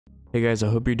Hey guys, I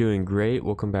hope you're doing great.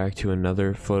 Welcome back to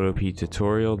another Photopea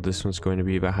tutorial. This one's going to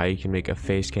be about how you can make a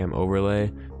FaceCam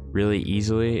overlay really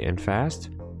easily and fast.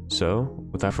 So,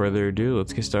 without further ado,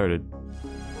 let's get started.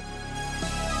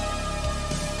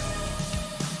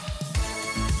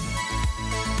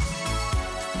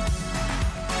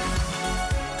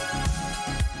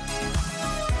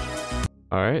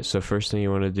 Alright, so first thing you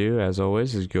want to do, as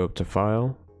always, is go up to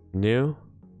File, New.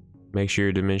 Make sure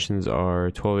your dimensions are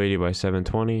 1280 by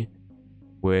 720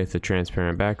 with a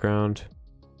transparent background,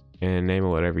 and name it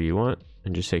whatever you want,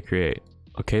 and just say Create.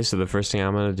 Okay, so the first thing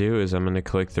I'm going to do is I'm going to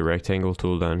click the rectangle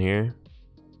tool down here.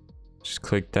 Just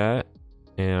click that,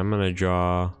 and I'm going to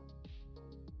draw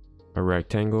a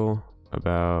rectangle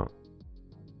about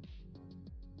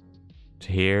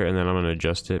to here, and then I'm going to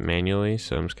adjust it manually.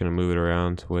 So I'm just going to move it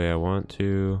around the way I want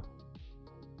to.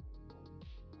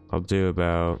 I'll do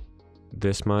about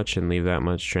this much and leave that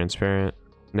much transparent.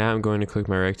 Now I'm going to click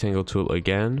my rectangle tool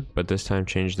again, but this time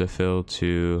change the fill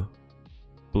to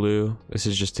blue. This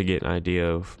is just to get an idea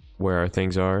of where our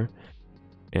things are.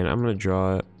 And I'm going to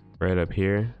draw it right up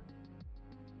here.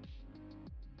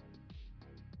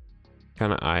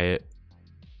 Kind of eye it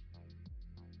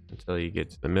until you get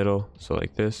to the middle, so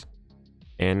like this.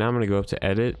 And now I'm going to go up to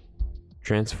Edit,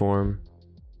 Transform,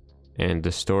 and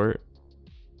Distort.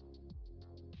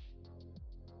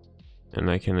 And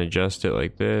I can adjust it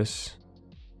like this.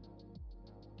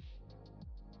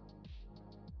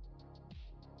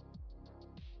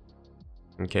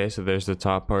 Okay, so there's the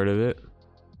top part of it.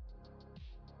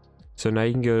 So now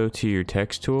you can go to your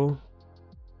text tool.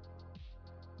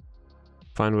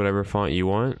 Find whatever font you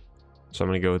want. So I'm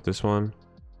going to go with this one.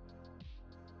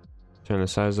 Turn the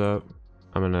size up.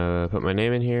 I'm going to put my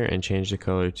name in here and change the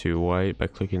color to white by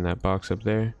clicking that box up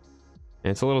there. And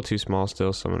it's a little too small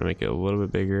still, so I'm going to make it a little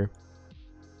bit bigger.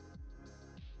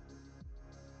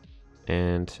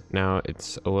 And now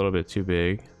it's a little bit too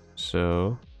big,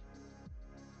 so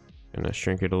I'm going to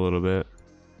shrink it a little bit,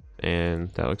 and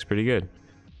that looks pretty good.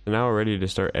 So now we're ready to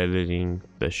start editing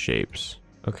the shapes.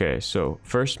 Okay, so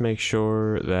first make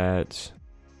sure that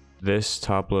this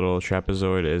top little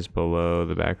trapezoid is below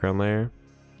the background layer.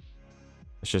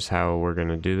 It's just how we're going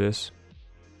to do this.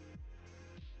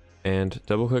 And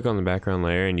double click on the background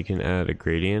layer and you can add a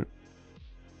gradient.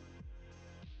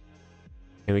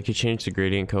 And we could change the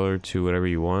gradient color to whatever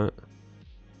you want.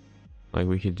 Like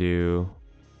we could do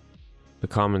the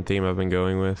common theme I've been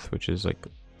going with, which is like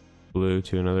blue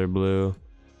to another blue.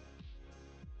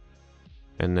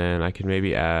 And then I could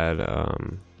maybe add a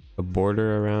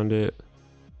border around it,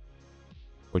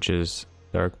 which is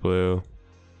dark blue.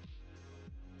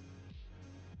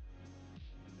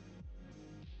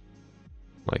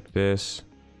 Like this.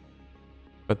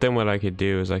 But then what I could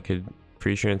do is I could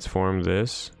pre-transform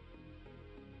this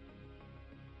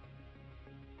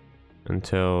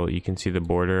until you can see the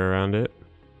border around it.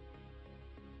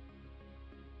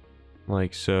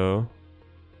 Like so.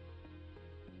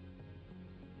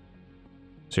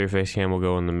 So your face cam will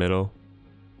go in the middle.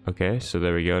 Okay, so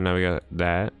there we go. Now we got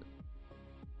that.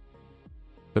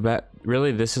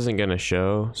 Really, this isn't gonna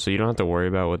show, so you don't have to worry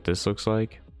about what this looks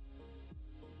like.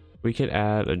 We could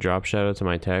add a drop shadow to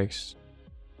my text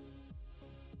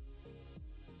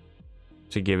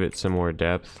to give it some more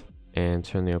depth and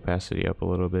turn the opacity up a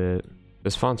little bit.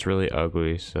 This font's really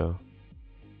ugly, so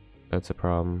that's a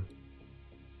problem.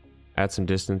 Add some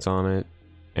distance on it,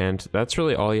 and that's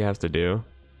really all you have to do.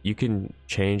 You can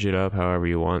change it up however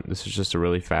you want. This is just a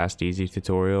really fast, easy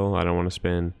tutorial. I don't want to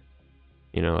spend,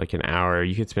 like an hour.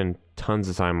 You could spend tons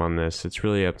of time on this. It's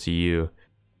really up to you.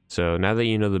 So now that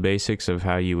you know the basics of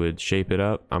how you would shape it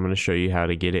up, I'm going to show you how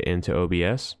to get it into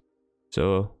OBS.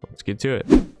 So let's get to it.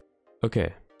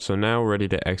 Okay, so now we're ready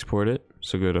to export it.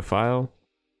 So go to File,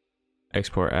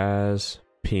 Export as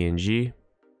PNG.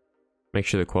 Make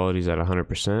sure the quality is at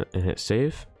 100% and hit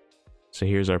Save. So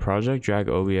here's our project. Drag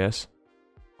OBS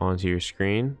onto your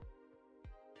screen.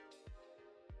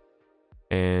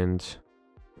 And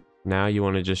now you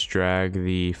want to just drag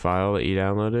the file that you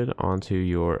downloaded onto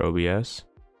your OBS.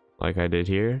 Like I did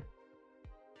here.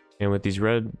 And with these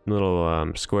red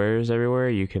little squares everywhere,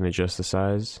 you can adjust the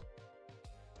size.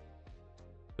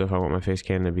 So if I want my face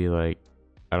cam to be like,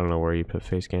 I don't know where you put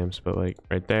face cams, but like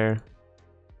right there,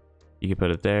 you can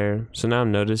put it there. So now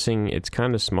I'm noticing it's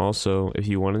kind of small. So if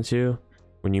you wanted to,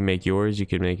 when you make yours, you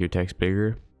could make your text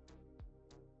bigger.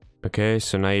 Okay,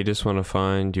 so now you just want to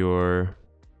find your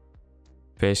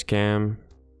face cam.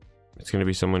 It's going to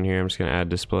be someone here. I'm just going to add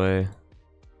display.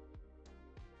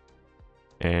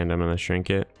 And I'm going to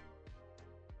shrink it.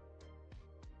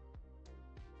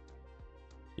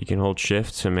 You can hold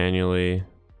shift to manually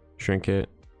shrink it.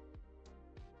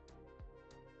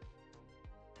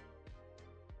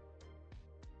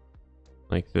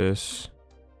 like this.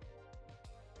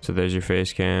 So there's your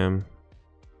face cam.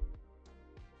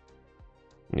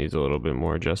 Needs a little bit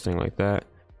more adjusting like that.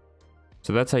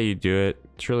 So that's how you do it.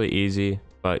 It's really easy,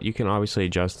 but you can obviously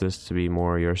adjust this to be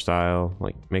more your style,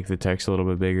 like make the text a little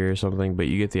bit bigger or something, but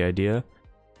you get the idea.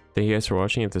 Thank you guys for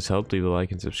watching. If this helped, leave a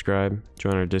like and subscribe.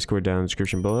 Join our Discord down in the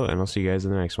description below, and I'll see you guys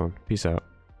in the next one. Peace out.